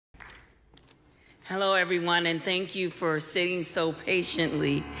Hello, everyone, and thank you for sitting so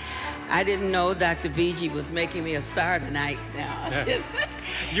patiently. I didn't know Dr. BG was making me a star tonight. Now,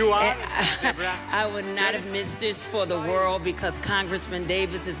 you are. I would not have missed this for the world because Congressman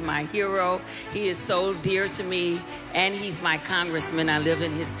Davis is my hero. He is so dear to me, and he's my congressman. I live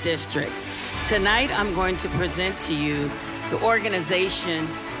in his district. Tonight, I'm going to present to you the Organization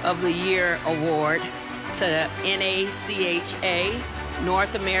of the Year Award to NACHA,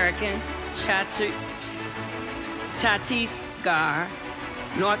 North American Chhattisgarh.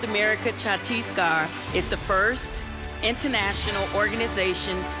 North America Chhattisgarh is the first international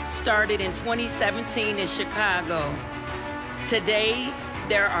organization started in 2017 in Chicago. Today,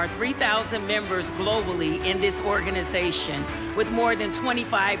 there are 3,000 members globally in this organization with more than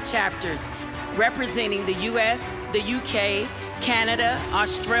 25 chapters representing the US, the UK, Canada,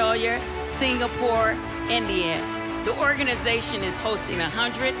 Australia, Singapore, India. The organization is hosting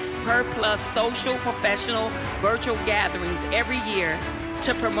 100 per-plus social, professional, virtual gatherings every year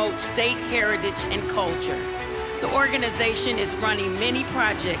to promote state heritage and culture. The organization is running many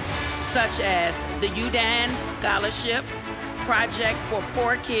projects such as the UDAN Scholarship Project for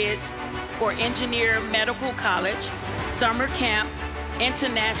Poor Kids for Engineer Medical College, Summer Camp,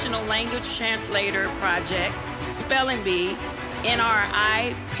 International Language Translator Project, Spelling Bee,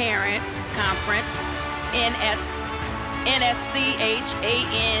 NRI Parents Conference, NSCHANRI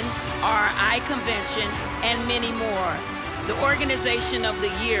Convention, and many more. The Organization of the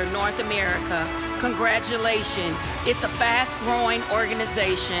Year, North America, congratulations. It's a fast-growing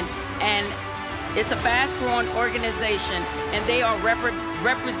organization, and they are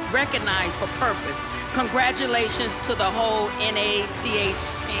recognized for purpose. Congratulations to the whole NACH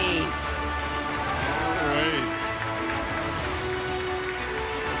team. All right.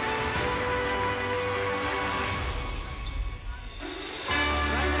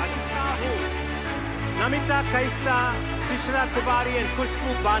 Namita Kaista, Shishra Kubari, and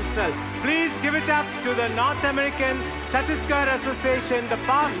Kushbu Bansal. Please give it up to the North American Chhattisgarh Association, the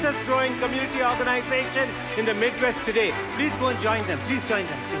fastest growing community organization in the Midwest today. Please go and join them. Please join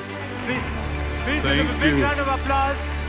them. Please give a big round of applause